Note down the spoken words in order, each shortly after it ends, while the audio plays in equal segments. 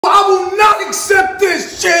not accept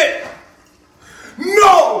this shit.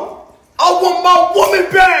 No, I want my woman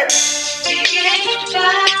back.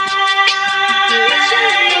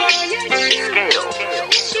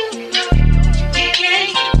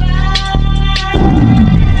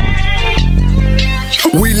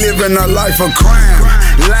 We living a life of crime,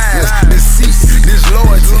 lies, deceit,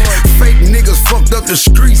 disloyalty. Fake niggas fucked up the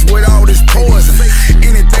streets with all this poison.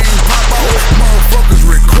 Anything pop off, motherfuckers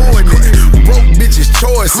recording it. Broke bitches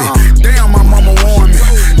choicing. Damn, my mama warned me.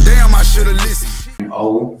 Damn, I should've listened.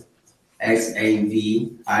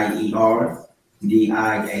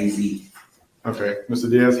 OXAVIERDIAZ. Okay, Mr.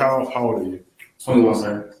 Diaz, how old are you? 21,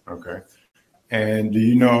 sir. Okay. And do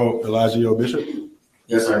you know Eligio Bishop?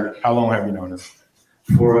 Yes, sir. How long have you known him?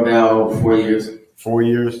 For about 4 years. 4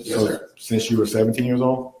 years? Yes, so sir. Since you were 17 years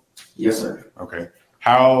old? Yes, sir. Okay.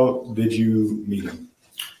 How did you meet him?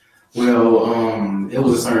 Well, it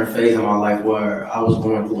was a certain phase in my life where I was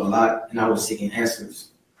going through a lot and I was seeking answers.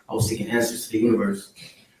 I was seeking answers to the universe.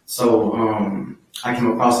 So I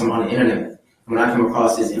came across him on the internet. When I came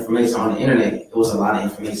across this information on the internet, it was a lot of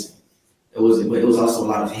information. It was also a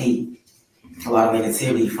lot of hate, a lot of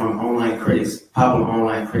negativity from online critics, popular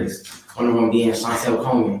online critics. One of them being Chantel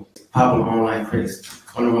Coleman, popular online critics.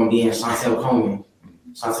 One of them being Chantel Coleman,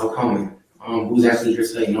 who's actually here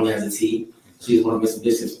today, known as the T. She's one of Mr.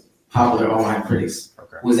 Bishop's popular online critics.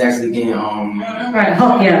 Okay. Who's actually being Right,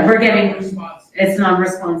 yeah, we're getting, it's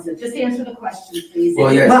non-responsive. Just answer the question, please.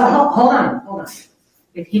 Well, yes. Well, hold on.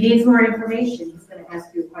 If he needs more information, he's gonna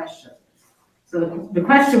ask you a question. So the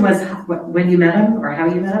question was when you met him or how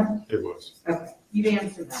you met him? It was. Okay, you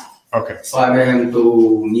answered that. Okay. So I met him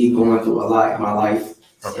through me going through a lot in my life.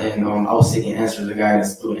 Okay. And I was seeking answers and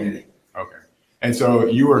guidance through the internet. Okay. And so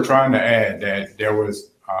you were trying to add that there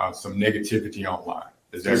was some negativity online.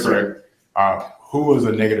 Is that Yes, correct? Who was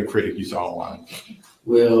a negative critic you saw online?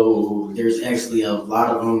 Well, there's actually a lot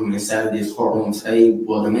of them inside of this courtroom today.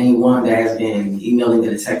 Well, the main one that has been emailing the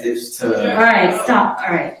detectives to. All right, stop. All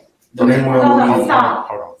right. The main one. Hold on, stop.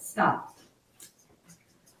 Hold on. Stop.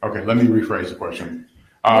 Okay, let me rephrase the question.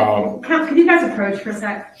 Can you guys approach for a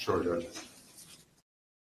sec? Sure, Judge.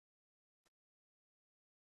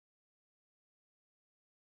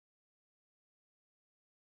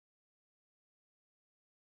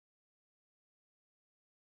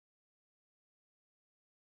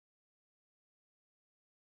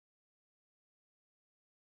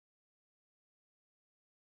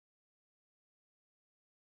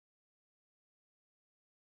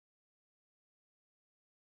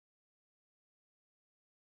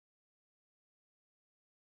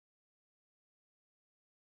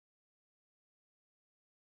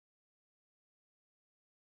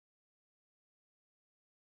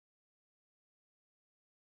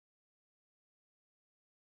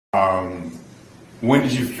 When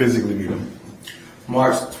did you physically meet him?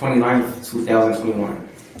 March 29th, 2021.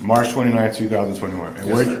 March 29th, 2021. And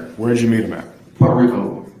Yes, where'd you meet him at? Puerto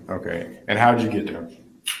Rico. Okay. And how did you get there?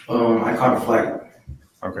 I caught a flight.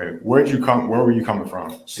 Okay. Where were you coming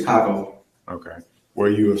from? Chicago. Okay. Were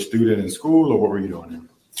you a student in school or what were you doing there?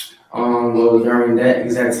 Well, during that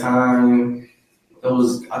exact time,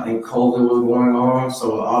 I think COVID was going on,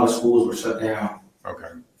 so all the schools were shut down. Okay.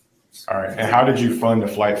 All right. And how did you fund the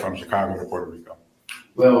flight from Chicago to Puerto Rico?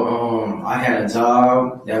 Well, I had a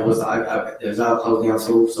job that was, the job closed down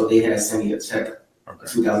too, so they had to send me a check, Okay. a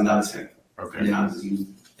 $2,000 check. Okay. And then I just used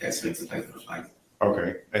that check to pay for the flight.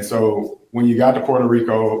 Okay. And so when you got to Puerto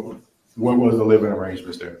Rico, what was the living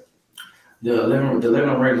arrangements there? The living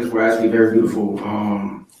arrangements were actually very beautiful.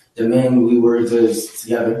 The men, we were just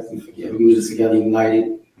together. We were just together,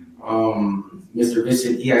 united. Mr.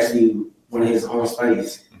 Bishop, he actually wanted his own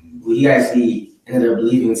space. He actually ended up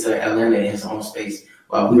leaving to Atlanta in his own space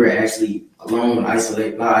while we were actually alone,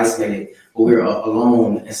 not isolated, but we were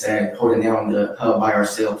alone instead holding down the hub by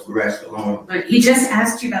ourselves. We were actually alone. Right. He just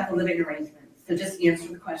asked you about the living arrangement, so just answer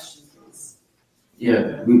the question, please.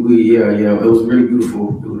 Yeah, it was really beautiful. It was really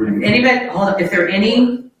beautiful. Anybody, hold up, if there are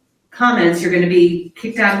any comments, you're gonna be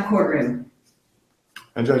kicked out of the courtroom.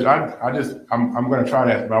 And Judge, I'm going to try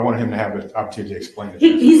that, but I want him to have an opportunity to explain it.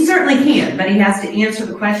 He certainly can, but he has to answer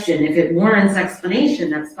the question. If it warrants explanation,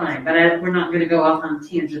 that's fine, but we're not gonna go off on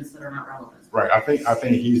tangents that are not relevant. Right. I think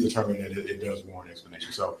he's determined that it does warrant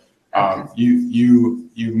explanation. So Okay. you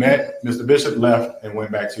met Mr. Bishop, left and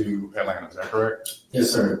went back to Atlanta. Is that correct? Yes,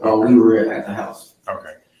 sir. We were at the house.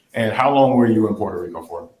 Okay. And how long were you in Puerto Rico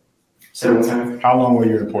for? Several times. How long were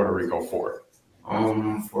you in Puerto Rico for?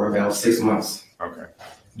 For about 6 months. Okay.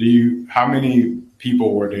 How many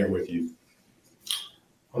people were there with you?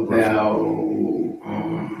 About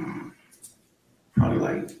probably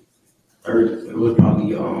like 30. It was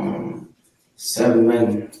probably 7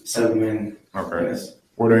 men. 7 men. Okay. Yes.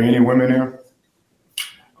 Were there any women there?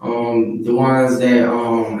 The ones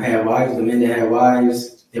that had wives, the men that had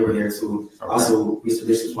wives, they were there too. Okay. Also, Mr.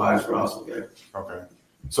 Bishop's wives were also there. Okay.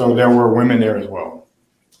 So there were women there as well?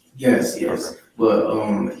 Yes. Okay.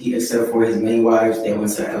 But except for his main wives, they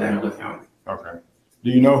went to Atlanta with him. Okay.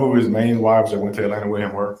 Do you know who his main wives that went to Atlanta with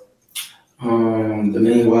him were? The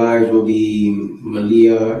main wives will be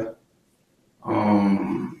Malia,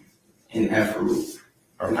 and Afro,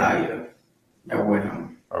 and Aya. That were with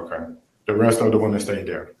him. Okay. The rest of the women stayed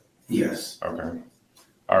there? Yes. Okay.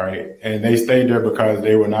 All right. And they stayed there because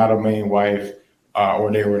they were not a main wife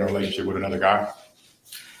or they were in a relationship with another guy?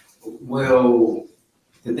 Well,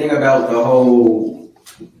 the thing about the whole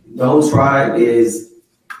tribe is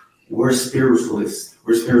we're spiritualists.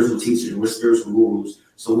 We're spiritual teachers. We're spiritual gurus.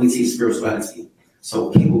 So we teach spirituality.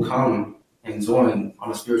 So people come and join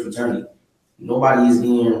on a spiritual journey. Nobody is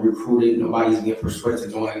being recruited. Nobody is being persuaded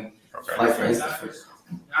to join. Okay. Like for instance,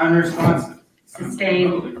 Non-responsive.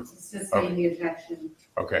 Sustain the objection.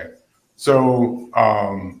 Okay. So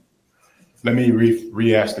let me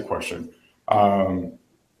re-ask the question. 3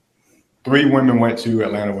 women went to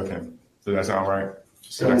Atlanta with him. Does that sound right?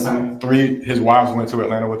 Time? 3, his wives went to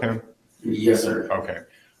Atlanta with him? Yes, sir. Okay.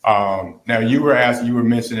 Now you were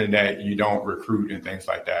mentioning that you don't recruit and things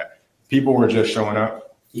like that. People were just showing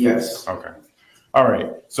up? Yes. Okay. All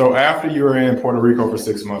right. So after you were in Puerto Rico for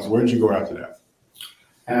 6 months, where did you go after that?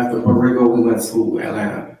 After Puerto Rico, we went to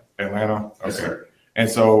Atlanta. Atlanta? Okay. Yes, sir. And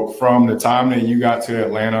so from the time that you got to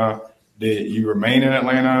Atlanta, did you remain in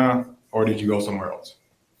Atlanta or did you go somewhere else?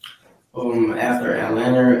 After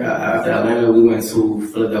Atlanta, we went to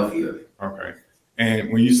Philadelphia. Okay.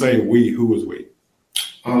 And when you say we, who was we?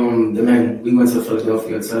 The men. We went to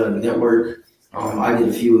Philadelphia to network. I did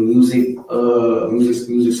a few music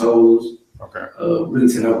shows. Okay. Really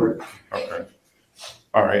to network. Okay.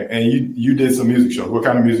 All right. And you did some music shows. What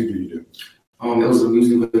kind of music do you do? It was a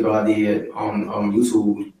music video I did on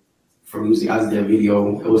YouTube for music. I did a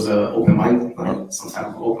video. It was an open mic, like some type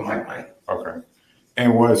of open mic night. Okay.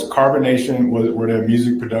 And was Carbonation, were there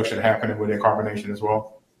music production happening within Carbonation as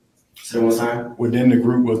well? So one time? Within the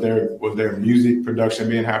group, was there music production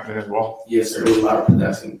being happening as well? Yes, sir. There was a lot of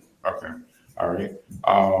production. Okay. All right.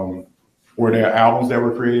 Were there albums that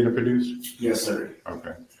were created and produced? Yes, sir.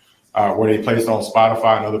 Okay. Were they placed on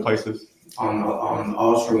Spotify and other places? On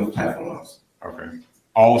all streaming platforms. Okay.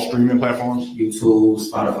 All streaming platforms? YouTube,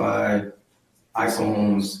 Spotify,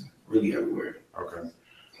 iTunes, really everywhere. Okay.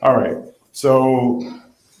 All right. So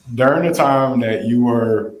during the time that you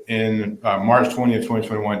were in March 20th,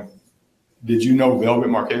 2021, did you know Velvet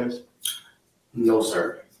Marquez? No,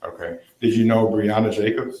 sir. Okay. Did you know Brianna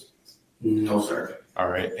Jacobs? No, sir. All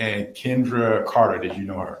right. And Kendra Carter, did you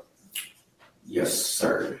know her? Yes,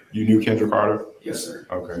 sir. You knew Kendra Carter? Yes, sir.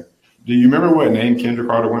 Okay. Do you remember what name Kendra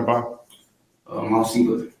Carter went by? Mama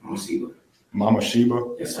Sheba. Mama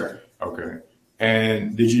Sheba? Yes, sir. Okay.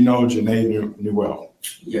 And did you know Janae Newell?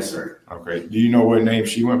 Yes, sir. Okay. Do you know what name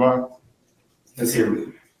she went by?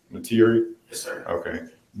 Natiri. Natiri? Yes, sir. Okay.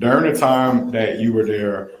 During the time that you were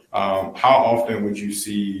there, how often would you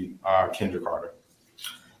see Kendra Carter?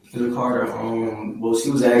 Kendra Carter, well, she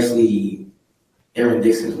was actually Aaron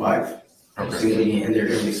Dixon's wife. Okay. She was in there,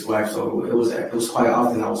 Aaron Dixon's wife, so it was quite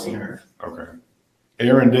often I was seeing her. Okay.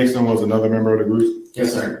 Aaron Dixon was another member of the group?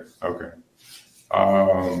 Yes, sir. Okay.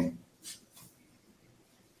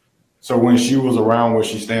 So when she was around, was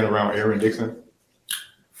she staying around Aaron Dixon?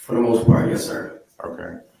 For the most part, yes, sir.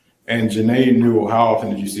 Okay. And Janae Newell, how often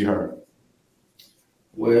did you see her?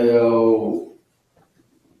 Well,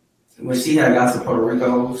 when she had got to Puerto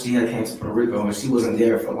Rico, she had came to Puerto Rico and she wasn't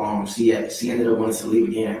there for long. She ended up wanting to leave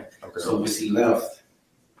again. Okay. So when she left,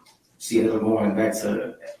 she ended up going back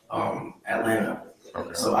to Atlanta.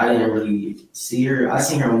 Okay. So I didn't really see her. I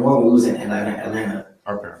seen her more when we was in Atlanta.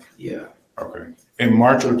 Okay. Yeah. Okay. In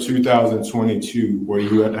March of 2022, were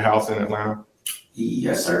you at the house in Atlanta?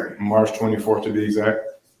 Yes, sir. March 24th to be exact?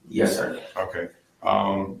 Yes, sir. Okay.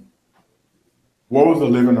 What was the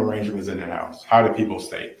living arrangements in the house? How did people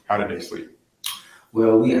stay? How did they sleep?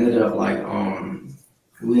 Well, we ended up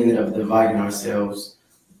dividing ourselves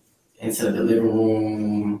into the living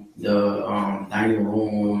room, the dining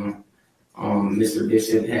room. Mr.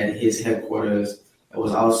 Bishop had his headquarters. There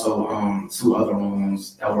was also 2 other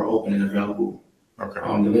rooms that were open and available. Okay.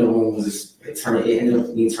 The middle room was it ended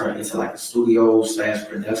up being turned into like a studio /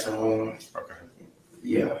 production room. Okay.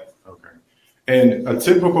 Yeah. Okay. And a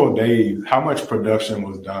typical day, how much production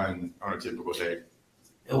was done on a typical day?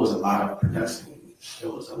 It was a lot of production.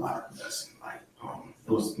 Like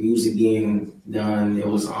it was music being done. It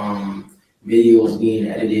was videos being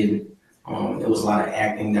edited. There was a lot of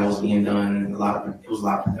acting that was being done. It was a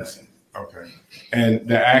lot of production. Okay. And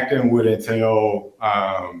the acting would entail,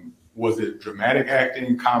 was it dramatic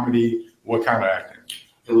acting, comedy? What kind of acting?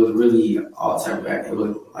 It was really all type of acting. It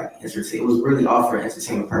was like entertainment. It was really all for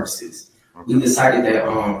entertainment purposes. Okay. We decided that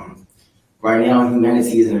right now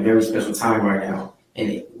humanity is in a very special time right now,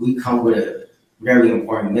 and we come with a very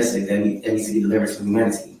important message that needs to be delivered to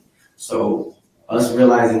humanity. So us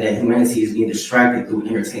realizing that humanity is being distracted through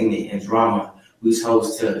entertainment and drama, we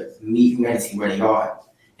chose to meet humanity where they are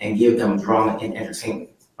and give them drama and entertainment.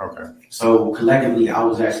 Okay. So collectively, I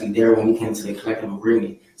was actually there when we came to the collective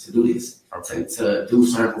agreement to do this, okay. to do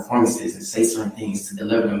certain performances and say certain things to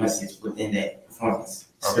deliver the message within that performance.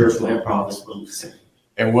 Okay. Spiritual improv is what we consider.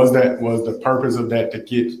 And was the purpose of that to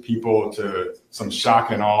get people to some shock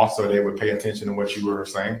and awe so they would pay attention to what you were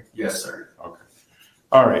saying? Yes, sir. Okay.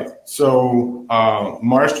 All right. So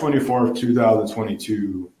March 24th,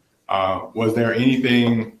 2022, was there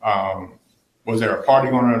anything, was there a party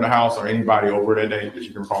going on in the house or anybody over that day that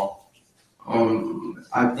you can recall?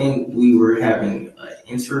 I think we were having an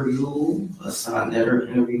interview, a side letter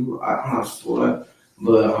interview. I'm not sure,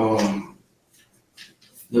 but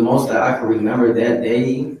the most that I can remember that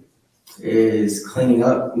day is cleaning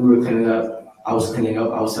up. We were cleaning up. I was cleaning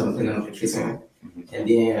up. I was helping clean up the kitchen, and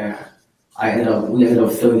then we ended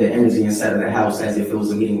up feeling the energy inside of the house as if it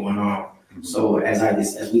was a meeting going on. So as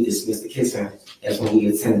we dismissed the kitchen, that's when we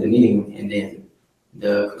attended the meeting, and then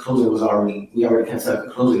the conclusion was we already came to a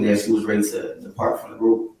conclusion that she was ready to depart from the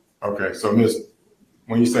group. Okay, so Miss,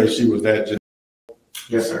 when you say she was that,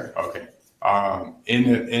 yes, sir. Okay,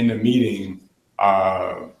 in the meeting,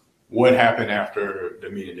 what happened after the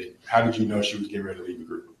meeting? How did you know she was getting ready to leave the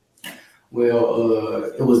group? Well,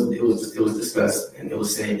 it was discussed, and it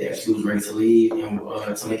was said that she was ready to leave and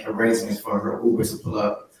to make arrangements for her Uber to pull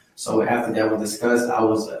up. So after that was discussed, I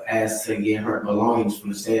was asked to get her belongings from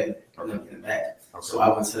the stand in the back. Okay. So I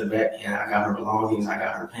went to the back and I got her belongings, I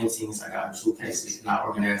got her paintings, I got her suitcases, and I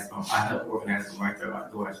organized them. I helped organize them right there by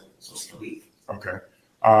the door so she could leave. Okay.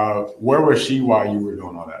 Where was she while you were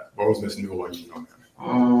doing all that? What was Miss Newell while you were doing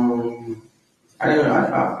that?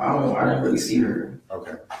 I didn't really see her.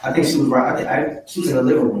 Okay. I think she was right. She was in the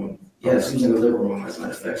living room. Yeah, she was in the living room. As a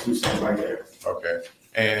matter of fact, she was right there. Okay.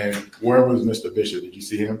 And where was Mr. Bishop? Did you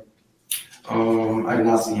see him? I did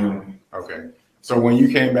not see him. Okay. So when you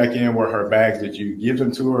came back in with her bags, did you give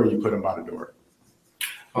them to her or you put them by the door?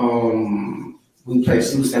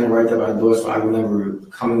 She was standing right there by the door, so I remember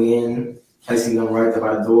coming in, placing them right there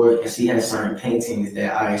by the door, and she had certain paintings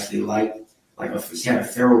that I actually liked. She had a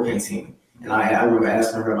Pharaoh painting, and I remember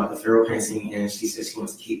asking her about the Pharaoh painting, and she said she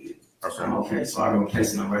wants to keep it. Okay. So I remember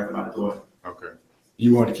placing them right there by the door. Okay.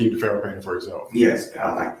 You wanted to keep the Pharaoh painting for yourself? Yes,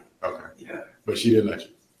 I liked it. Okay. Yeah. But she didn't let you?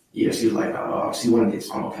 Yeah, she was like, she wanted it,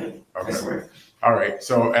 so I'm okay. Okay. That's right. All right.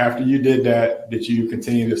 So after you did that, did you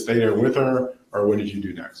continue to stay there with her, or what did you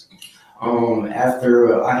do next?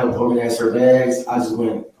 After I helped organize her bags, I just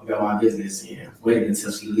went about my business and waited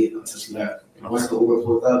until she left. And once the Uber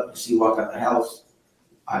pulled up and she walked out the house,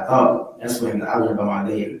 I thought that's when I went about my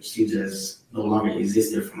day and she just no longer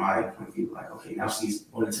existed from my point of view. Like, okay, now she's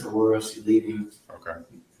going into the world, she's leaving. Okay.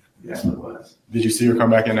 That's what it was. Did you see her come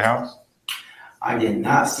back in the house? I did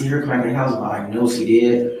not see her come back in the house, but I know she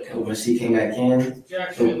did. And when she came back in,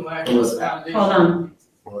 it was hold on.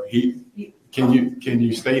 Well, can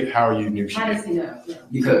you state how you knew she How did? does he know? Yeah.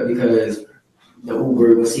 Because the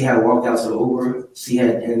Uber, when she had walked out to the Uber, she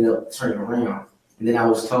had ended up turning around. And then I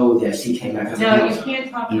was told that she came back. No, you can't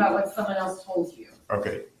talk about what someone else told you.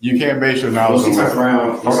 Okay. You can't base your knowledge on turned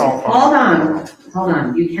around. Hold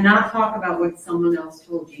on. You cannot talk about what someone else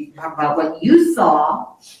told you. You can talk about what you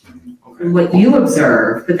saw and what you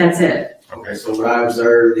observed, but that's it. Okay, so what I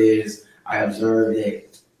observed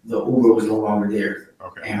that the Uber was no longer there.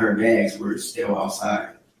 Okay. And her bags were still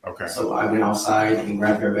outside. Okay. So I went outside and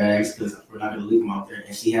grabbed her bags because we're not going to leave them out there.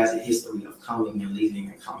 And she has a history of coming and leaving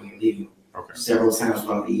and coming and leaving. Okay. Several times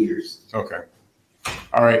throughout the years. Okay.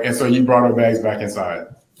 All right. And so you brought her bags back inside?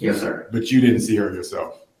 Yes, sir. But you didn't see her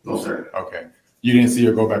yourself? No, sir. Okay. You didn't see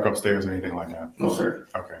her go back upstairs or anything like that? No, sir.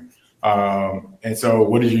 Okay. And so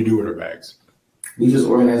what did you do with her bags? We just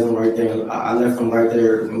organized them right there. I left them right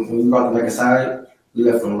there. When we brought them back inside, we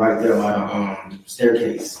left them right there by the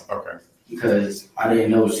staircase. Okay. Because I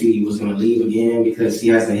didn't know she was going to leave again because she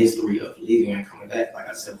has a history of leaving and coming back, like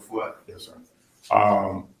I said before. Yes,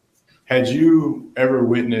 sir. Had you ever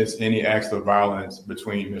witnessed any acts of violence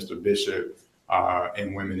between Mr. Bishop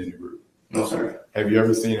and women in the group? No, sir. Have you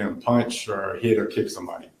ever seen him punch or hit or kick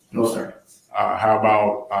somebody? No, sir. How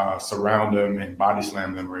about surround them and body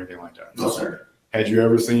slam them or anything like that? No, sir. Had you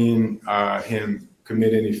ever seen him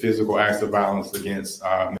commit any physical acts of violence against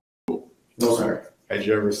No, sir. Had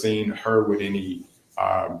you ever seen her with any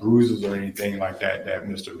bruises or anything like that that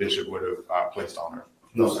Mr. Bishop would have placed on her?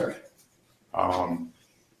 No, sir.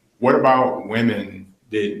 What about women?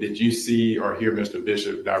 Did you see or hear Mr.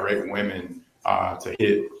 Bishop direct women to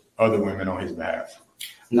hit other women on his behalf?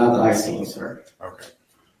 Not that I've seen, sir. Okay.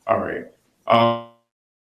 All right.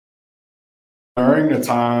 During the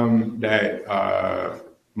time that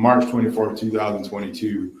March 24th,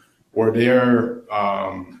 2022, were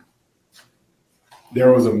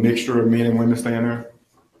there was a mixture of men and women staying there?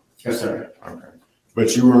 Yes, sir. Okay.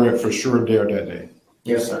 But you were for sure there that day?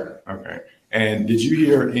 Yes, sir. Okay. And did you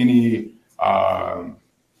hear any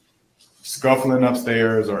scuffling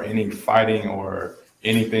upstairs or any fighting or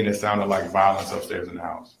anything that sounded like violence upstairs in the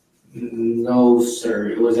house? No,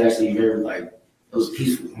 sir. It was actually very it was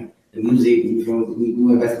peaceful. The music, we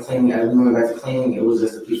went back to cleaning. As we went back to cleaning, it was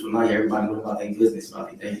just a peaceful night. Everybody went about their business,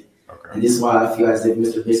 about their day. Okay. And this is why I feel as if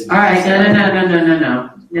Mr. Bishop. All right, no.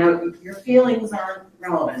 No, your feelings aren't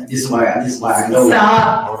relevant. This is why I know.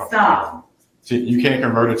 Stop. See, you can't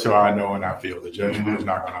convert it to I know and I feel. The judge is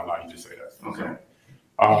not going to allow you to say that. Okay.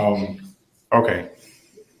 Okay.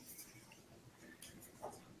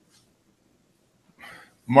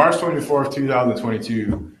 March 24th,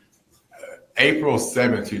 2022, April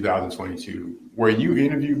 7th, 2022, were you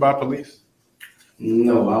interviewed by police?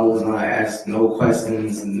 No, I was not asked no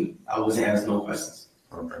questions, and I wasn't asked no questions.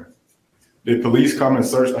 Okay. Did police come and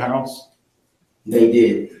search the house? They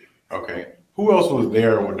did. Okay. Who else was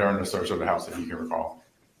there during the search of the house, if you can recall?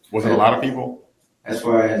 Was it a lot of people? As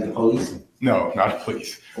far as the police? No, not the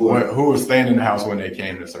police. Who was staying in the house when they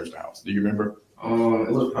came to search the house? Do you remember?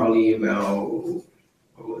 It was probably about,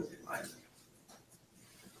 what was it, like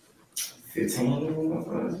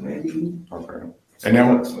 15 maybe? Okay. And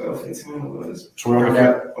then 12, 15 was 12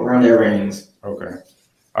 around that range. Okay.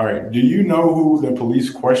 All right. Do you know who the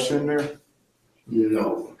police questioned there?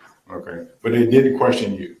 No. Okay. But they didn't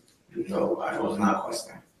question you? No, I was not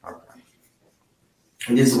questioning. Okay.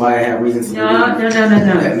 And this is why I have reason to No, believe. Sir,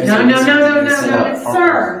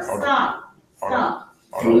 stop.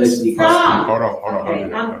 Hold on. Okay,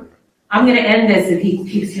 I'm gonna end this if he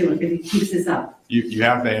keeps this up. You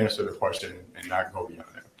have to answer the question and not go beyond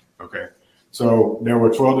that. Okay. So there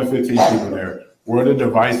were 12 to 15 people there. Were the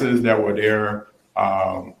devices that were there,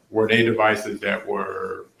 were they devices that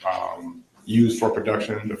were used for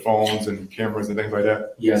production, the phones and cameras and things like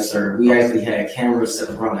that? Yes, sir. We actually had cameras set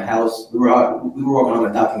around the house. We were working on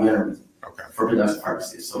a documentary for production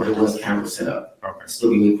purposes, so there was cameras set up. Okay. Still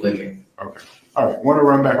be clicking. Okay. All right. Want to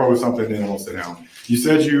run back over something, then we'll sit down. You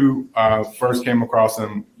said you first came across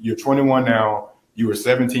him. You're 21 now. You were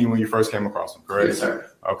 17 when you first came across him, correct? Yes,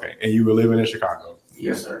 sir. Okay. And you were living in Chicago?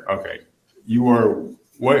 Yes, sir. Okay. You were,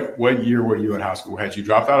 what year were you in high school? Had you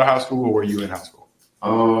dropped out of high school or were you in high school?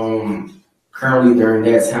 Currently during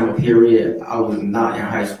that time of period, I was not in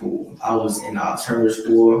high school. I was in alternative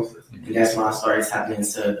school. And that's when I started tapping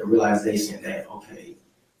into the realization that, okay,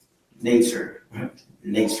 nature.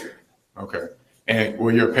 Okay. And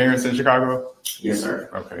were your parents in Chicago? Yes, sir.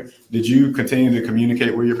 Okay. Did you continue to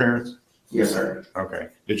communicate with your parents? Yes, sir. Okay.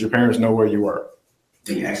 Did your parents know where you were?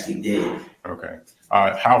 They actually did. Okay.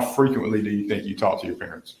 How frequently do you think you talked to your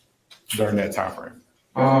parents during that time frame?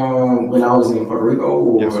 When I was in Puerto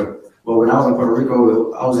Rico, yes, sir. Well, when I was in Puerto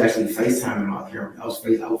Rico, I was actually FaceTiming my parents. I was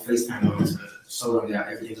FaceTiming them to show them that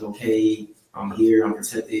everything's okay. I'm here. I'm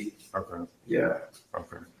protected. Okay. Yeah.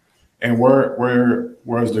 Okay. And where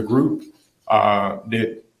was the group?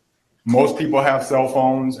 Did most people have cell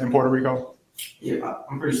phones in Puerto Rico? Yeah,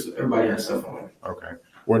 I'm pretty sure everybody has a cell phone. Okay.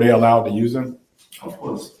 Were they allowed to use them? Of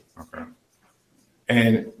course. Okay.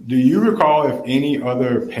 And do you recall if any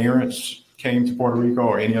other parents came to Puerto Rico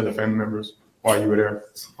or any other family members while you were there?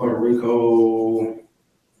 Puerto Rico.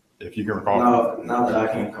 If you can recall. No, not that I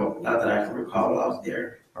can recall. I was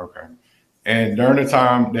there. Okay. And during the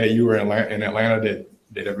time that you were in Atlanta,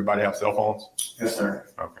 did everybody have cell phones? Yes, sir.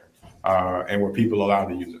 Okay. And were people allowed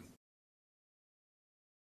to use them?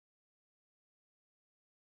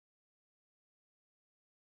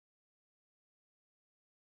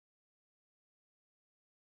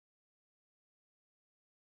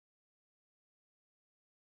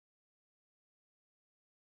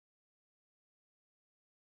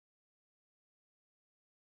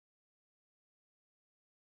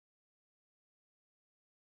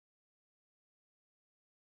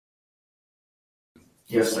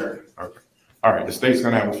 Yes, sir. Okay. All right. The state's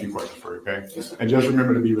going to have a few questions for you, okay? Yes, sir. And just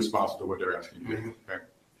remember to be responsible to what they're asking you to do, okay?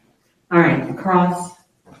 All right, across.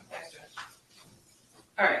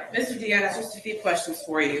 All right, Mr. Diaz, just a few questions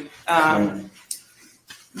for you.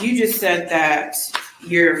 You just said that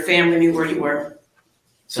your family knew where you were.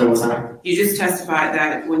 So what's that? You just testified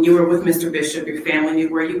that when you were with Mr. Bishop, your family knew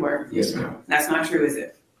where you were. Yes, ma'am. That's not true, is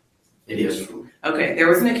it? It is true. Okay, there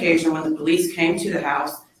was an occasion when the police came to the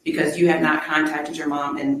house because you had not contacted your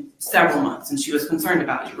mom in several months and she was concerned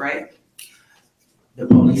about you, right? The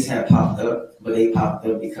police had popped up, but they popped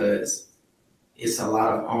up because it's a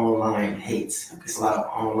lot of online hates. It's a lot of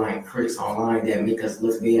online critics online that make us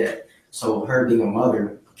look bad. So her being a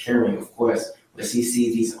mother, caring, of course, but she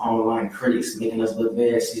sees these online critics making us look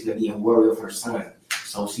bad, she's gonna be worried of her son.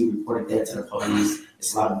 So she reported that to the police.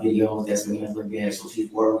 It's a lot of videos that's making us look bad, so she's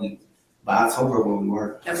worried. But I told her where we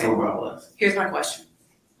were. I told her where I was. Here's my question.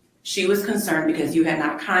 She was concerned because you had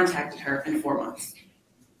not contacted her in 4 months.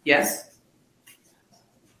 Yes?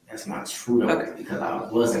 That's not true though, Okay. because I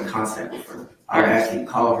was in contact with her. I would actually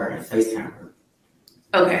call her and FaceTime her.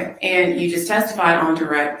 Okay, and you just testified on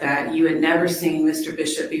direct that you had never seen Mr.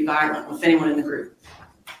 Bishop be violent with anyone in the group.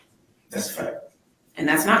 That's a fact. And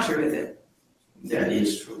that's not true, is it? That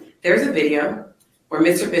is true. There's a video where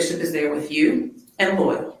Mr. Bishop is there with you and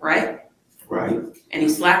Loyal, right? Right. And he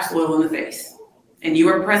slaps Loyal in the face. And you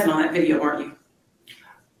were present on that video, weren't you?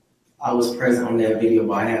 I was present on that video,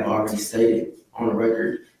 but I have already stated on the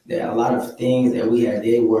record that a lot of things that we had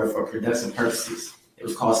did were for production purposes. It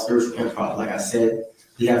was called spiritual improv. Like I said,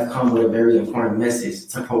 we have come with a very important message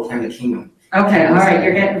to proclaim the kingdom. Okay, all right,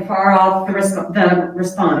 you're getting far off the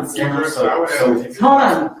response now.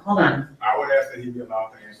 Hold on. I would ask that he be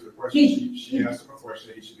allowed to answer the question. She asked him a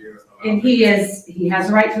question, he should be allowed. And he has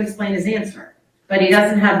a right to explain his answer, but he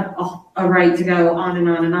doesn't have a right to go on and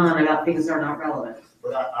on and on about things that are not relevant.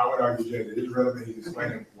 But I would argue, Jay, that it's relevant. He's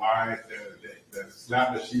explaining why the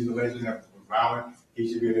slap that she's alleging that was violent.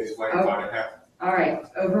 He should be able to explain why that happened. All right,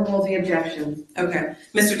 overrule the objection. Okay.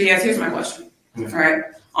 Mr. Diaz, here's my question. All right.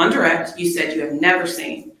 On direct, you said you have never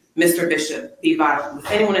seen Mr. Bishop be violent with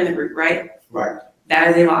anyone in the group, right? Right. That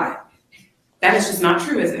is a lie. That is just not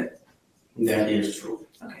true, is it? That is true.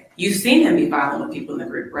 Okay. You've seen him be violent with people in the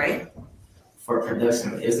group, right? For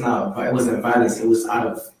production, it wasn't violence, it was out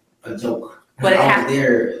of a joke. But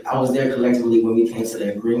I was there collectively when we came to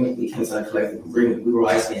the agreement. We came to a collective agreement. We were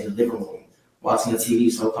actually in the living room watching a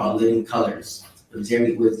TV so-called Living Colors with Jim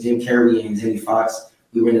Carrey and Jimmy Fox.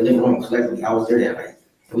 We were in the living room collectively. I was there that night.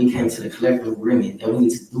 And we came to the collective agreement that we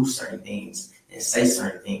need to do certain things and say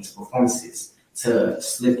certain things, performances, to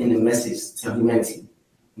slip in the message to humanity.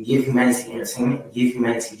 Give humanity entertainment, give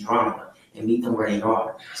humanity drama, and meet them where they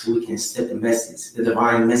are so we can slip the message, the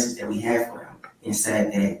divine message that we have for them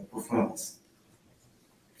inside that performance.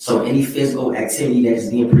 So any physical activity that is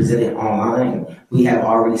being presented online, we have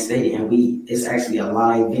already stated, and it's actually a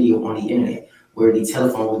live video on the internet where the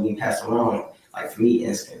telephone will be passed around. Like for me,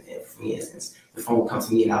 instance, the phone will come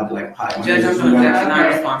to me and I'll be like, "Hi, Judge, I'm going to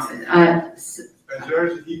non-responsive.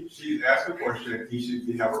 Judge, she's asked a question. He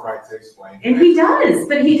should have a right to explain. And he does,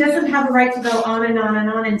 but he doesn't have a right to go on and on and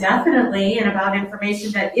on indefinitely and about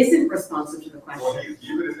information that isn't responsive to the question. Well, he's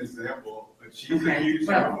given an example. She's accused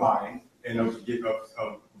him of lying and of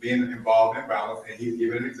being involved in violence, and he's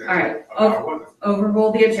given an example. All right, of how it wasn't.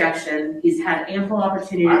 overrule the objection. He's had ample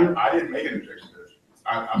opportunity. I didn't make an objection, Judge.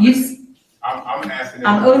 I'm asking.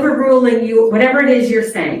 I'm overruling you, whatever it is you're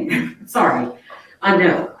saying. Sorry.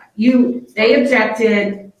 No. They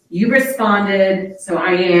objected, you responded, so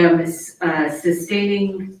I am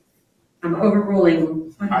sustaining, I'm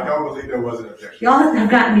overruling. I don't believe there was an objection. Y'all have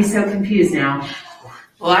gotten me so confused now.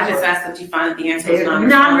 Well, I just asked that you find that the answer is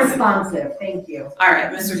non-responsive. Non-responsive, thank you. All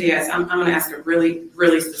right, Mr. Diaz, I'm going to ask a really,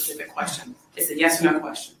 really specific question. It's a yes or no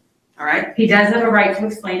question. All right? He does have a right to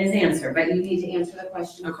explain his answer, but you need to answer the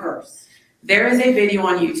question first. There is a video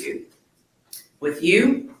on YouTube with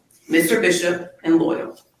you, Mr. Bishop, and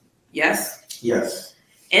Loyal. Yes? Yes.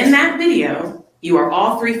 In that video, you are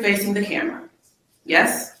all three facing the camera.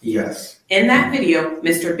 Yes? Yes. In that video,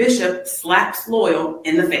 Mr. Bishop slaps Loyal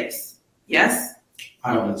in the face. Yes?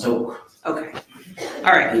 Out of a joke. Okay.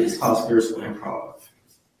 All right. It's called spiritual improv.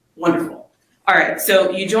 Wonderful. All right. So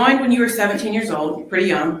you joined when you were 17 years old. You're pretty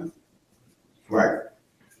young. Right.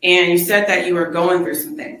 And you said that you were going through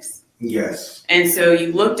some things. Yes. And so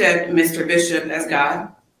you looked at Mr. Bishop as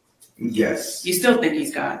God. Yes. You still think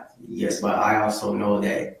he's God? Yes, but I also know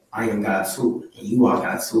that I am God too, and you are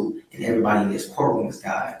God too, and everybody in this courtroom is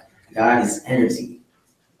God. God is energy,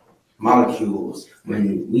 molecules.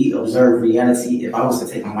 When we observe reality, if I was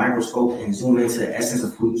to take a microscope and zoom into the essence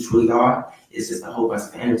of who you truly are, it's just a whole bunch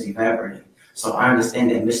of energy vibrating. So I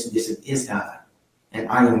understand that Mr. Bishop is God, and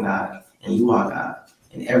I am God, and you are God,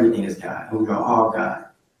 and everything is God, and we are all God.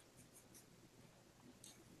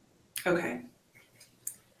 Okay.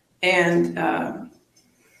 And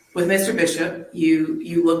With Mr. Bishop,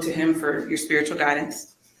 you look to him for your spiritual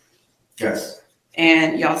guidance. Yes.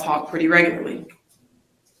 And y'all talk pretty regularly.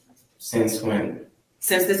 Since when?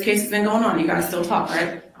 Since this case has been going on, you guys still talk,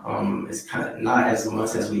 right? It's kind of not as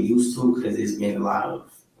much as we used to because it's been a lot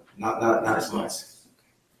of, not as much.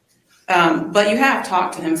 But you have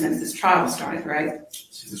talked to him since this trial started, right?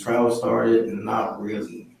 Since the trial started, not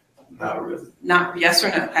really. Not really. Not yes or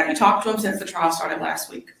no. Have you talked to him since the trial started last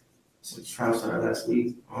week? Since the trial started last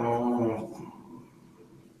week?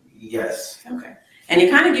 Yes. Okay. And he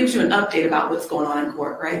kind of gives you an update about what's going on in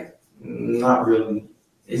court, right? Not really.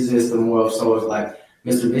 It's just more of so it's like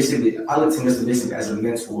Mr. Bishop, I look to Mr. Bishop as a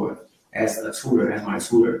mentor, as a tutor, as my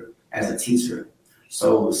tutor, as a teacher.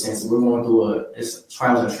 So since we're going through it's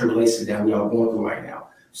trials and tribulations that we are going through right now.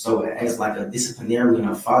 So as like a disciplinarian,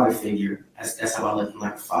 a father figure, that's how I look at him,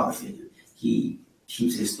 like a father figure. He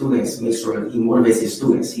keeps his students, makes sure he motivates his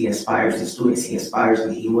students. He inspires his students. He inspires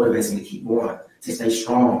me. He motivates me to keep going, to stay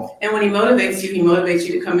strong. And when he motivates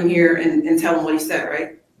you to come in here and tell him what he said,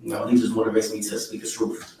 right? No, he just motivates me to speak the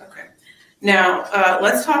truth. Okay. Now,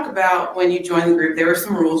 let's talk about when you joined the group. There were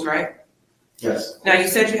some rules, right? Yes. Now, you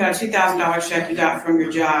said you had a $2,000 check you got from your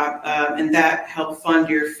job, and that helped fund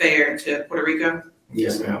your fare to Puerto Rico?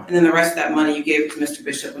 Yes, ma'am. And then the rest of that money you gave it to Mr.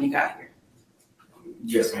 Bishop when you got here?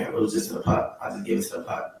 Yes, ma'am. It was just in the pot. I just gave it to the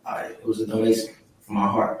pot. It was a donation from my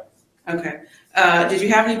heart. Okay. Did you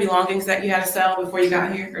have any belongings that you had to sell before you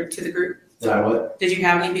got here or to the group? Did I what? Did you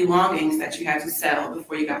have any belongings that you had to sell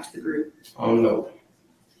before you got to the group? No.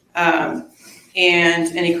 And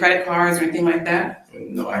any credit cards or anything like that?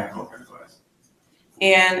 No, I have no credit cards.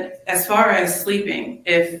 And as far as sleeping,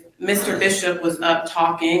 if Mr. Bishop was up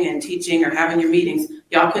talking and teaching or having your meetings,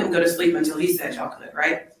 y'all couldn't go to sleep until he said y'all could,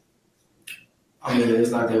 right? I mean, it's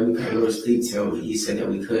not that we couldn't go to sleep till he said that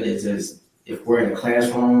we could. It's just if we're in a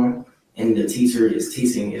classroom and the teacher is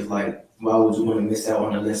teaching, it's like, why would you want to miss out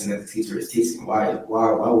on a lesson that the teacher is teaching? Why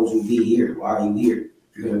would you be here? Why are you here?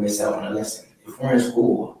 You're going to miss out on a lesson. If we're in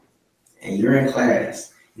school and you're in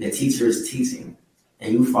class and the teacher is teaching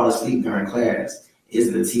and you fall asleep during class,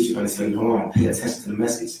 isn't the teacher going to say, hold on, pay attention to the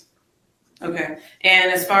message? Okay.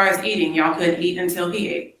 And as far as eating, y'all couldn't eat until he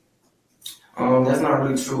ate? That's not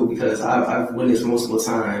really true because I've witnessed multiple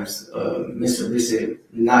times Mr. Bishop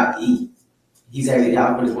not eat.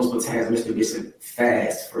 I've witnessed multiple times Mr. Bishop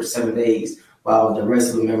fast for 7 days while the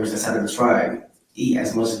rest of the members inside of the tribe eat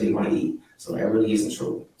as much as they want to eat. So that really isn't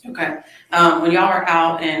true. Okay. When y'all were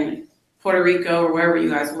out in Puerto Rico or wherever you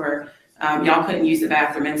guys were, y'all couldn't use the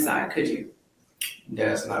bathroom inside, could you?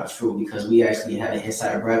 That's not true because we actually had an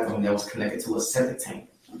inside bathroom that was connected to a septic tank.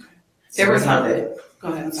 Okay. So it's not that.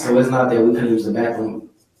 Go ahead. I'm sorry. So it's not that we couldn't use the bathroom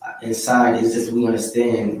inside. It's just we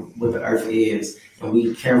understand what the earth is and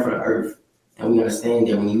we care for the earth. And we understand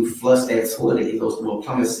that when you flush that toilet, it goes through a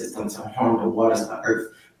plumbing system to harm the waters of the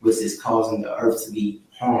earth, which is causing the earth to be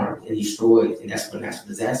harmed and destroyed. And that's when natural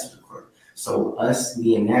disasters occur. So us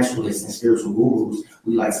being naturalists and spiritual gurus,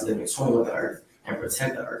 we like to live in tune with the earth and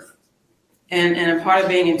protect the earth. And a part of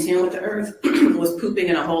being in tune with the earth was pooping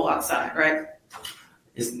in a hole outside, right?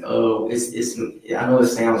 I know it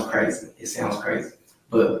sounds crazy. It sounds crazy,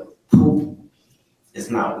 but poop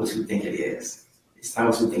is not what you think it is. It's not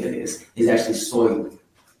what you think it is. It's actually soil.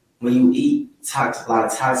 When you eat a lot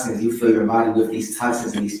of toxins, you fill your body with these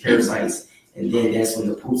toxins and these parasites, and then that's when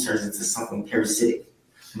the poop turns into something parasitic.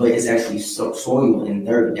 But it's actually soil and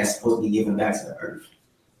dirt that's supposed to be given back to the earth.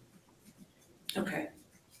 Okay.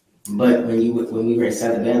 But when we were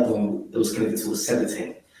inside the bathroom, it was connected to a septic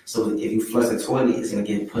tank. So if you flush the toilet, it's going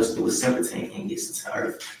to get pushed through a septic tank and gets into the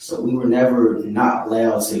earth. So we were never not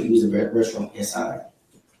allowed to use the restroom inside.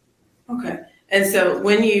 Okay. And so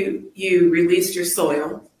when you released your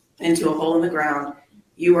soil into a hole in the ground,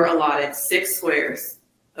 you were allotted 6 squares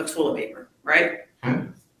of toilet paper, right?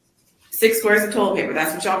 6 squares of toilet paper.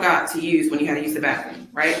 That's what y'all got to use when you had to use the bathroom,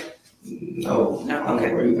 right? No. No. I don't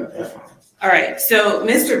know where you got that from. All right. So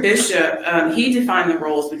Mr. Bishop, he defined the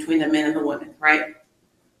roles between the men and the women, right?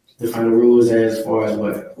 Define the rules as far as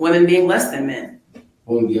what? Women being less than men.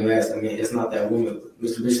 Women being less than men. It's not that women.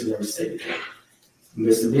 Mr. Bishop never stated that.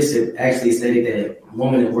 Mr. Bishop actually stated that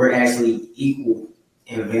women were actually equal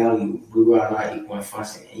in value. We are not equal in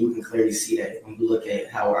function. And you can clearly see that when you look at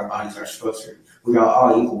how our bodies are structured. We are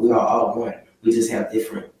all equal. We are all one. We just have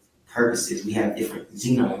different purposes. We have different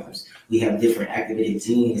genomes. We have different activated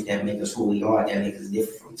genes that make us who we are, that make us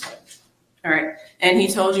different from each other. All right. And he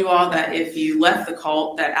told you all that if you left the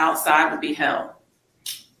cult, that outside would be hell.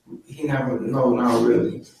 He never, no, not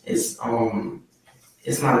really. It's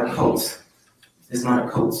not a cult. It's not a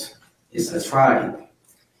cult. It's a tribe.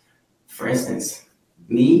 For instance,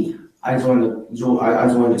 me, I joined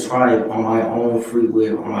the tribe on my own free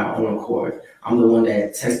will, on my own accord. I'm the one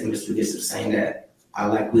that texted Mr. Bishop saying that I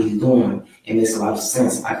like what he's doing. It makes a lot of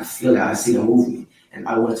sense. I can feel it. I see the movement. And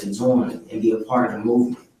I wanted to join and be a part of the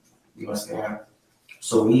movement. You understand?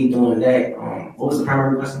 So me doing that, what was the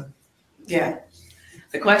primary question? Yeah.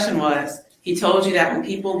 The question was, he told you that when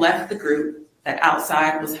people left the group, that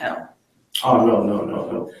outside was hell. Oh,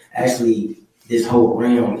 no. Actually, this whole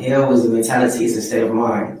realm, hell is a mentality, it's a state of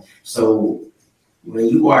mind. So when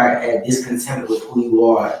you are at discontent with who you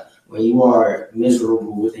are, when you are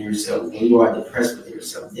miserable within yourself, when you are depressed within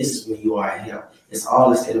yourself, this is when you are in hell. It's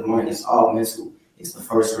all a state of mind, it's all mental. It's the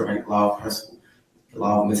first hermetic law of principle, the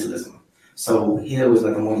law of mentalism. So hell was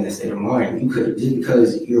like a moment in that state of mind. You could, just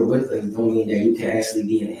because you're with us, don't mean that you can actually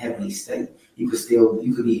be in a heavenly state. You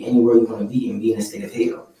could be anywhere you want to be and be in a state of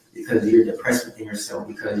hell because you're depressed within yourself,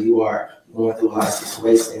 because you are going through a lot of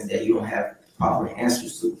situations that you don't have proper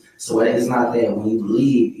answers to. So it's not that when you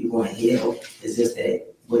believe you're going to hell, it's just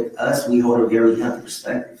that with us, we hold a very healthy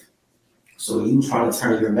perspective. So you trying to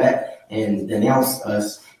turn your back and denounce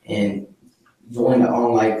us and join the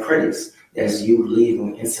online critics, that's you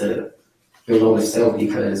believing into your lower self,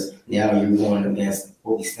 because now you're going against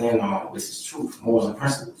what we stand on, which is truth, morals, and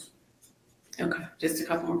principles. Okay, just a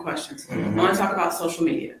couple more questions. Mm-hmm. I want to talk about social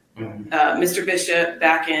media. Mm-hmm. Mr. Bishop,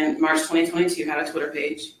 back in March 2022, had a Twitter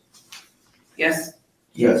page. Yes?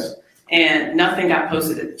 Yes. And nothing got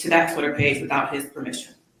posted to that Twitter page without his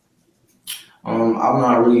permission. I'm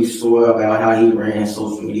not really sure about how he ran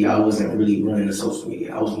social media. I wasn't really running the social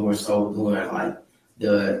media. I was more so doing like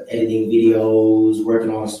the editing videos,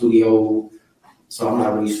 working on studio. So I'm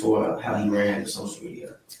not really sure how he ran the social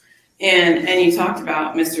media. And you talked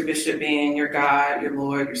about Mr. Bishop being your God, your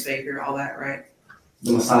Lord, your Savior, all that, right?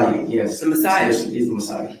 The Messiah, yes. The Messiah. Yes, is the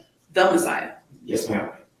Messiah. The Messiah. Yes,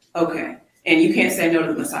 ma'am. Okay. And you can't say no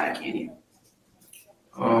to the Messiah, can you?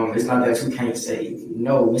 It's not that you can't say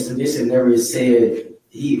no. Mr. Bishop never said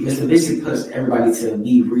Mr. Bishop puts everybody to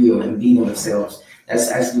be real and be themselves.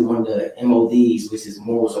 That's actually one of the MODs, which is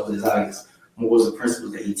morals of desires, morals of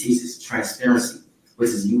principles that he teaches. Transparency, which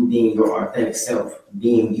is you being your authentic self,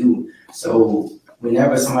 being you. So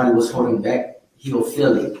whenever somebody was holding back, he'll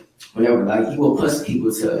feel it. Whenever, like, he will push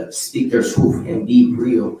people to speak their truth and be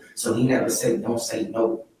real. So he never said, don't say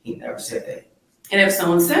no. He never said that. And if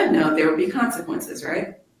someone said no, there would be consequences,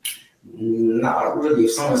 right? Not really.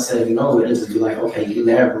 If someone said no, it is to be like, okay,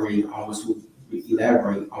 elaborate on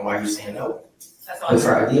why you're saying no. That's all. Put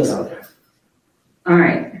your ideas out there. All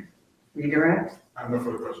right. Redirect. I have no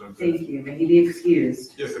further questions. Thank you. May he be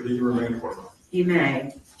excused. Yes, sir. Do you remain in courtroom? He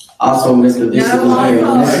may. Also, Mr. Bishop is here.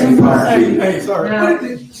 Malicious prosecution. Hey, sorry. No. What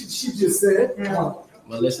did she just said? No.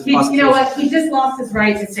 Malicious You know prosecution. what? He just lost his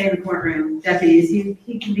right to stay in the courtroom. Deputies,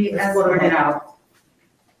 he can be escorted out.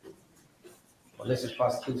 Malicious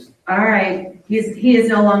prosecution. All right. He is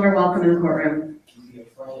no longer welcome in the courtroom.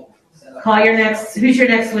 Call your next. Who's your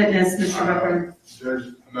next witness, Mr. Booker?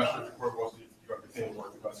 Judge, I'm not sure if the court wants to continue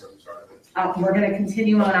working about certain charges. We're going to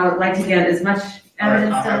continue on. I would like to get as much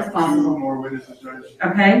evidence done as Two possible. more witnesses, Judge.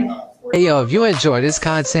 Okay. Hey yo, if you enjoy this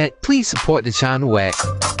content, please support the channel at.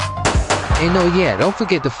 And oh yeah, don't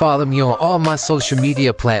forget to follow me on all my social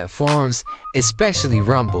media platforms, especially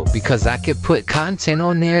Rumble, because I can put content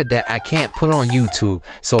on there that I can't put on YouTube.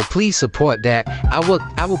 So please support that. I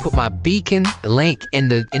will put my beacon link in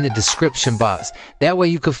the description box. That way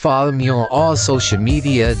you can follow me on all social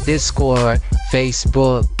media, Discord,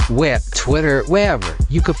 Facebook, Twitter, wherever.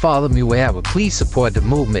 You can follow me wherever. Please support the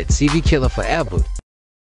movement. CV Killer forever.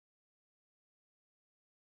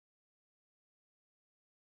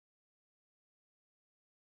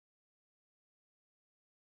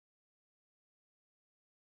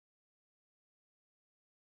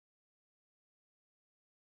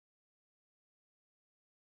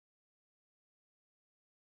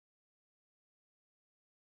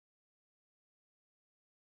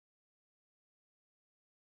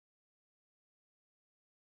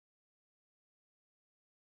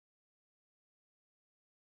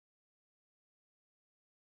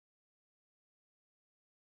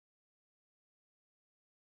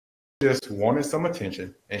 Just wanted some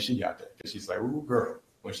attention, and she got that. She's like, "Ooh, girl,"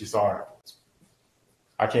 when she saw her.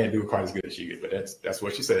 I can't do it quite as good as she did, but that's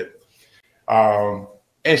what she said.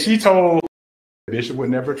 And she told Bishop would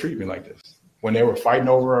never treat me like this when they were fighting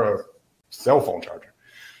over a cell phone charger.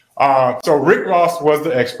 So Rick Ross was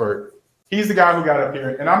the expert. He's the guy who got up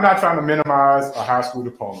here, and I'm not trying to minimize a high school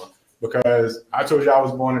diploma, because I told you I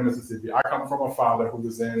was born in Mississippi. I come from a father who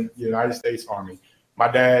was in the United States Army. My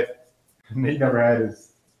dad, he never had his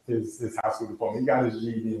high school diploma. He got his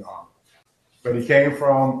GED in the Army. but he came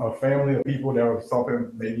from a family of people that was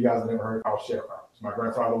something maybe you guys have never heard called sharecroppers. My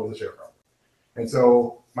grandfather was a sharecropper. And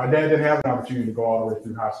so my dad didn't have an opportunity to go all the way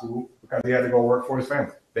through high school because he had to go work for his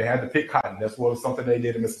family. They had to pick cotton. That's what was something they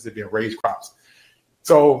did in Mississippi and raise crops.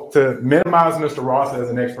 So to minimize Mr. Ross as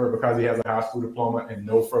an expert because he has a high school diploma and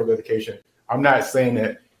no further education, I'm not saying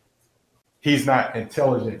that he's not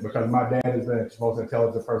intelligent, because my dad is the most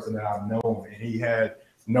intelligent person that I've known, and he had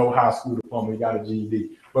no high school diploma. He got a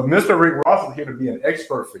GED. But Mr. Rick Ross is here to be an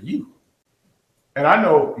expert for you. And I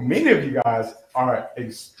know many of you guys are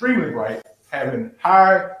extremely bright, having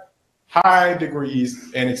high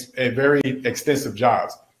degrees and very extensive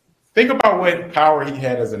jobs. Think about what power he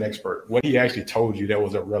had as an expert, what he actually told you that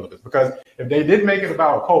was of relevance. Because if they didn't make it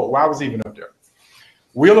about a cult, why was he even up there?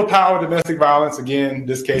 Wheel of power, domestic violence. Again,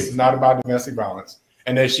 this case is not about domestic violence.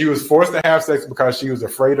 And that she was forced to have sex because she was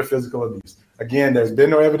afraid of physical abuse. Again, there's been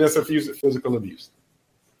no evidence of physical abuse.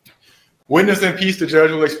 Witness in peace, the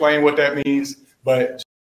judge will explain what that means, but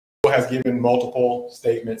has given multiple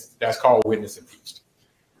statements. That's called witness in peace.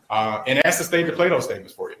 And ask the state to play those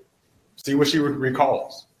statements for you. See what she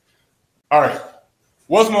recalls. All right.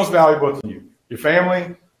 What's most valuable to you? Your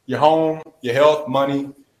family, your home, your health, money.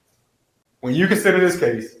 When you consider this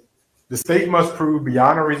case, the state must prove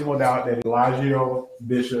beyond a reasonable doubt that Eligio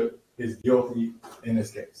Bishop is guilty in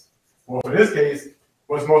this case. Well, for this case,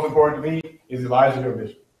 what's most important to me is Eligio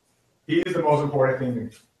Bishop. He is the most important thing to me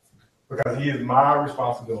because he is my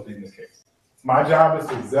responsibility in this case. My job is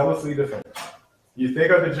to zealously defend. You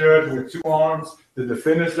think of the judge with two arms. The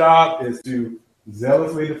defendant's job is to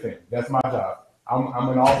zealously defend. That's my job. I'm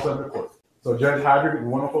an officer of the court. So Judge Hydrick is a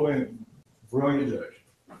wonderful and brilliant judge.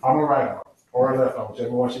 I'm a right arm or a left arm, whichever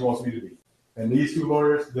one she wants me to be. And these two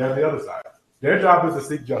lawyers, they're the other side. Their job is to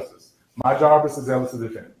seek justice. My job is to zealously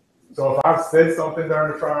defend. So if I've said something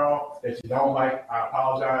during the trial that you don't like, I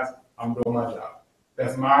apologize. I'm doing my job.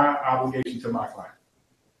 That's my obligation to my client.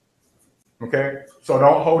 Okay? So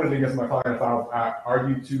don't hold it against my client if I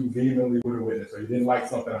argue too vehemently with a witness or you didn't like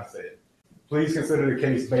something I said. Please consider the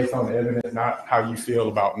case based on the evidence, not how you feel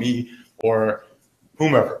about me or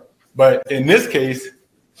whomever. But in this case,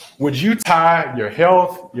 would you tie your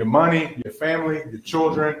health, your money, your family, your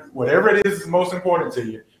children, whatever it is most important to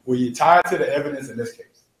you, will you tie it to the evidence in this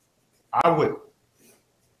case? I would.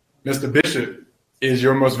 Mr. Bishop is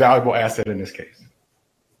your most valuable asset in this case.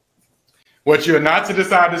 What you're not to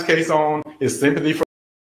decide this case on is sympathy for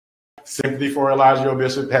Eligio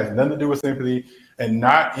Bishop. It has nothing to do with sympathy and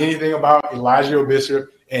not anything about Eligio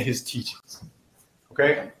Bishop and his teachings.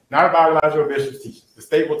 Okay? Not about Eligio Bishop's teachings. The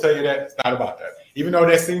state will tell you that it's not about that. Even though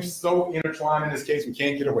that seems so intertwined in this case, we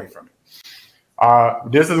can't get away from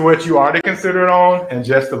it. This is what you are to consider it on, and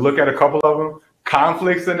just to look at a couple of them.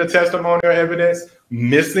 Conflicts in the testimonial evidence,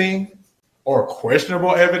 missing or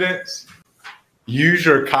questionable evidence. Use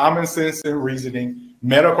your common sense and reasoning.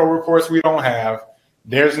 Medical reports we don't have.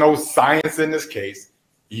 There's no science in this case.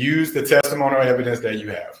 Use the testimonial evidence that you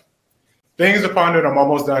have. Things upon it, I'm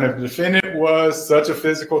almost done. If the defendant was such a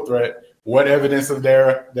physical threat, what evidence of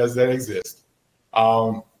there does that exist?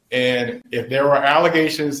 And if there were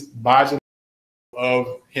allegations by of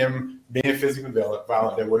him being physically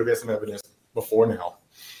violent, there would have been some evidence before now.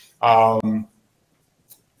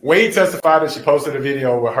 Wade testified that she posted a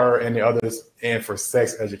video with her and the others and for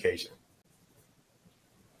sex education.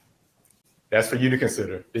 That's for you to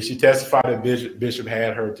consider. Did she testify that Bishop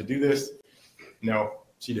had her to do this? No,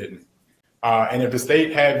 she didn't. And if the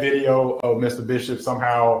state had video of Mr. Bishop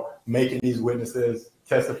somehow making these witnesses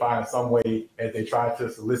testify in some way as they tried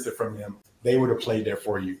to solicit from them, they would have played there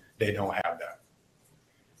for you. They don't have that.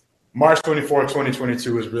 March 24,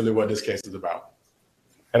 2022 is really what this case is about.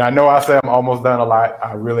 And I know I say I'm almost done a lot.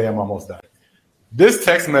 I really am almost done. This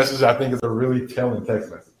text message, I think, is a really telling text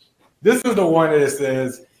message. This is the one that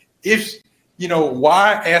says,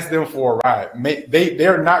 why ask them for a ride?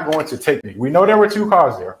 They're not going to take me. We know there were two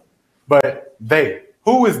cars there, but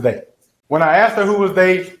who is they? When I asked her who was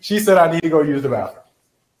they, she said, I need to go use the bathroom.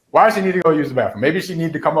 Why does she need to go use the bathroom? Maybe she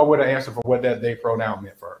needed to come up with an answer for what that they pronoun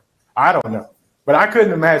meant for her. I don't know. But I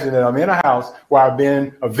couldn't imagine that I'm in a house where I've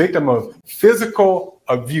been a victim of physical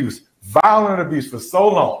abuse, violent abuse for so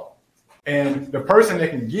long. And the person that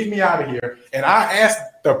can get me out of here, and I asked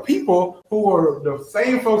the people who are the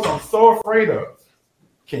same folks I'm so afraid of,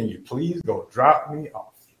 can you please go drop me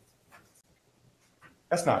off?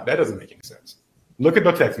 That doesn't make any sense. Look at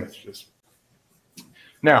the text messages.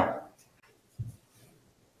 Now,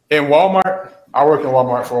 in Walmart, I worked in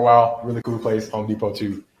Walmart for a while, really cool place, Home Depot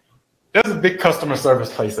too. There's a big customer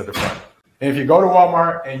service place at the front. And if you go to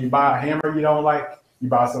Walmart and you buy a hammer you don't like, you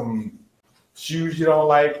buy some shoes you don't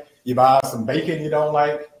like, you buy some bacon you don't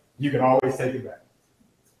like, you can always take it back.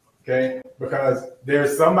 Okay? Because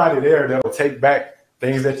there's somebody there that will take back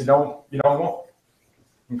things that you don't want.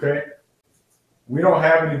 Okay? We don't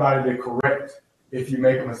have anybody to correct if you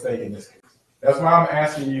make a mistake in this case. That's why I'm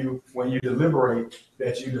asking you, when you deliberate,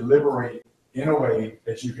 that you deliberate in a way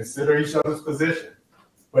that you consider each other's position,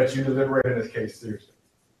 but you deliberate in this case seriously.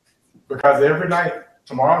 Because every night,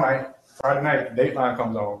 tomorrow night, Friday night, Dateline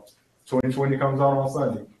comes on, 2020 comes on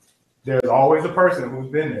Sunday. There's always a person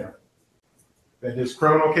who's been there. That this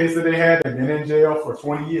criminal case that they had, they've been in jail for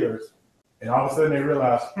 20 years, and all of a sudden they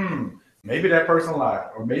realize, maybe that person lied,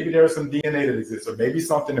 or maybe there's some DNA that exists, or maybe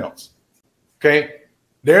something else. Okay?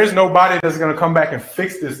 There's nobody that's going to come back and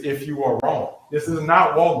fix this if you are wrong. This is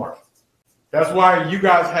not Walmart. That's why you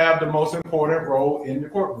guys have the most important role in the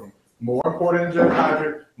courtroom. More important than Judge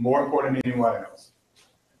Hodrick, more important than anyone else.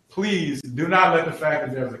 Please do not let the fact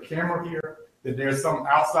that there's a camera here, that there's some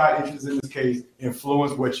outside interest in this case,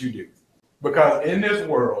 influence what you do. Because in this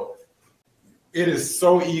world, it is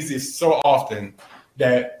so easy, so often,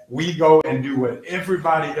 that we go and do what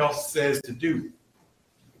everybody else says to do.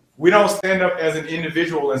 We don't stand up as an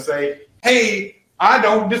individual and say, hey, I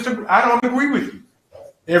don't agree with you.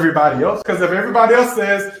 Everybody else, because if everybody else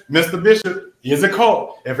says Mr. Bishop is a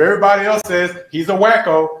cult, if everybody else says he's a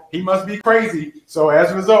wacko, he must be crazy. So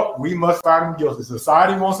as a result, we must find him guilty.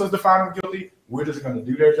 Society wants us to find him guilty. We're just going to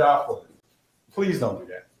do their job for them. Please don't do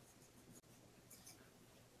that.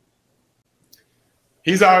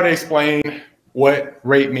 He's already explained what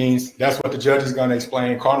rape means. That's what the judge is going to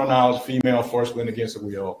explain. Carnal knowledge, female forcefully against her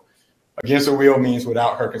will. Against her will means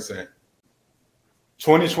without her consent.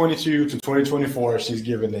 2022 to 2024, she's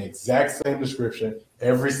given the exact same description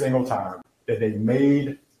every single time, that they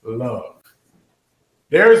made love.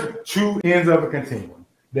 There's two ends of a continuum.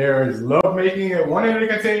 There is love making at one end of the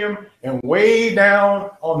continuum, and way down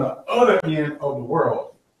on the other end of the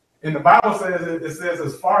world. And the Bible says, it says,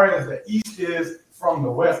 as far as the east is from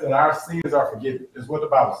the west, that our sins are forgiven, is what the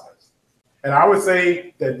Bible says. And I would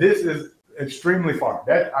say that this is extremely far.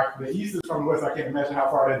 The east is from the west. I can't imagine how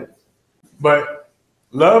far that is. But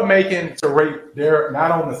love making to rape, they're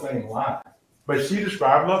not on the same line. But she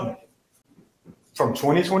described love making from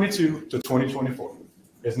 2022 to 2024.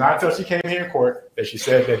 It's not until she came here in court that she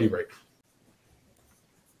said that he raped.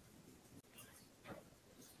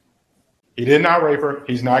 He did not rape her.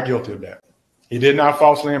 He's not guilty of that. He did not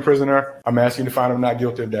falsely imprison her. I'm asking you to find him not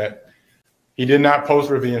guilty of that. He did not post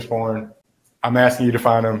revenge porn. I'm asking you to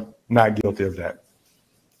find him not guilty of that.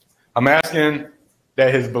 I'm asking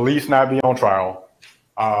that his beliefs not be on trial.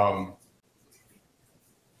 I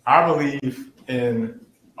believe in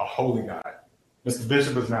a holy God. Mr.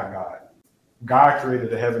 Bishop is not God. God created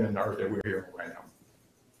the heaven and the earth that we're here right now.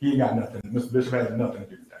 He ain't got nothing. Mr. Bishop has nothing to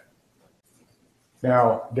do with that.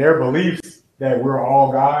 Now, their beliefs that we're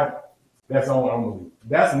all God, that's on belief.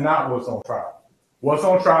 That's not what's on trial. What's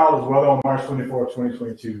on trial is whether on March 24,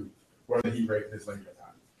 2022, whether he raped this lady or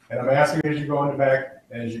not. And I'm asking you as you go in the back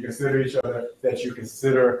and as you consider each other, that you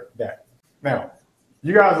consider that. Now,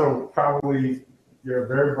 you guys are you're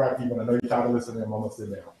very bright people. I know you're tired of listening. I'm almost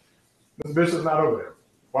sitting down. Mr. Bishop's not over there.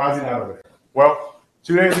 Why is he not over there? Well,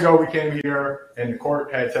 2 days ago we came here and the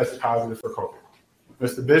court had tested positive for COVID.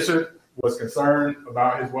 Mr. Bishop was concerned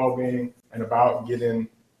about his well-being and about getting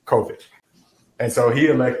COVID. And so he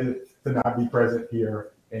elected to not be present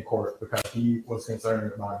here in court because he was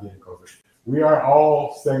concerned about getting COVID. We are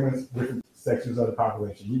all segments, different sections of the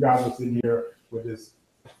population. You guys are sitting here with this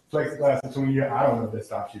plexiglass between you. I don't know if that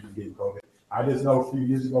stops you from getting COVID. I just know a few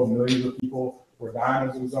years ago, millions of people were dying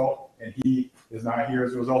as a result, and he is not here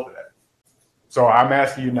as a result of that. So I'm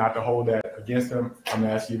asking you not to hold that against him. I'm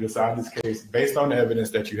asking you to decide this case based on the evidence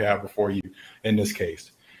that you have before you in this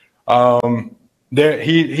case.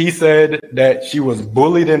 He said that she was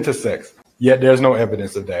bullied into sex, yet there's no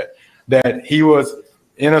evidence of that. That he was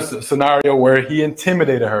in a scenario where he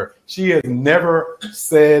intimidated her. She has never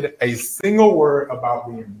said a single word about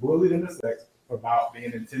being bullied into sex, or about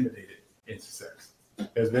being intimidated into sex.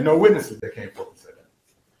 There's been no witnesses that came forward and said that.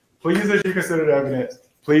 Please, as you consider the evidence,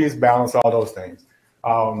 please balance all those things.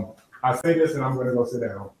 I say this and I'm going to go sit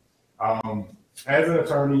down. As an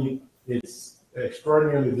attorney, it's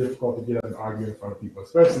extraordinarily difficult to get up and argue in front of people,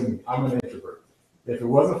 especially me. I'm an introvert. If it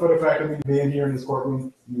wasn't for the fact of me being here in this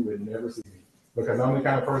courtroom, you would never see me, because I'm the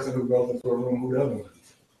kind of person who goes into a room who doesn't want to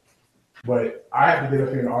see. But I have to get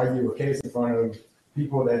up here and argue a case in front of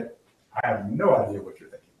people that I have no idea what you're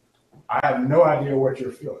thinking. I have no idea what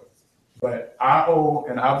you're feeling. But I owe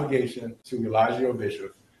an obligation to Eligio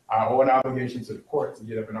Bishop. I owe an obligation to the court to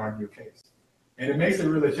get up and argue a case. And it makes it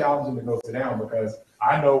really challenging to go sit down, because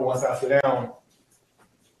I know once I sit down,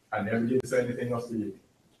 I never get to say anything else to you.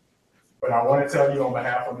 But I want to tell you on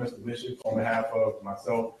behalf of Mr. Bishop, on behalf of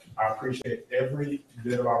myself, I appreciate every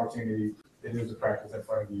bit of opportunity it is to practice in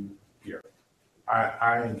front of you here.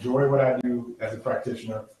 I enjoy what I do as a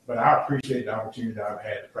practitioner, but I appreciate the opportunity that I've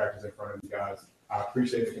had to practice in front of you guys. I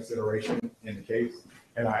appreciate the consideration in the case,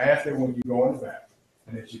 and I ask that when you go in the back,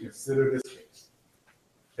 and that you consider this case,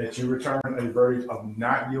 that you return a verdict of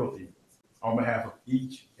not guilty on behalf of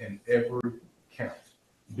each and every count.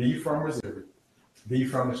 Be from Missouri, be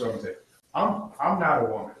from the Southern State. I'm not a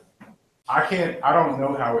woman. I don't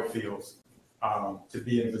know how it feels to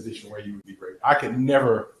be in a position where you would be raped. I could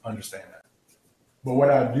never understand that. But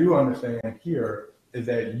what I do understand here is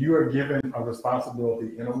that you are given a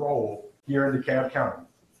responsibility and a role here in DeKalb County.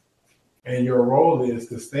 And your role is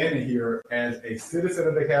to stand here as a citizen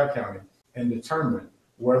of DeKalb County and determine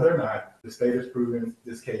whether or not the state has proven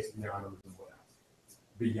this case beyond a reasonable doubt.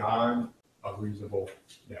 Beyond a reasonable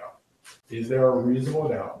doubt. Is there a reasonable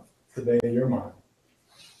doubt today in your mind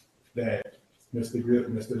that Mr.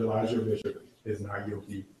 Eligio Bishop is not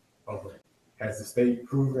guilty of rape? Has the state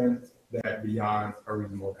proven that beyond a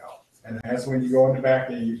reasonable doubt? And that's when you go in the back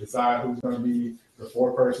and you decide who's going to be the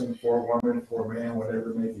fourth person, for a woman, for a man,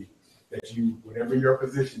 whatever it may be. That you, whatever your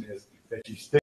position is, that you stick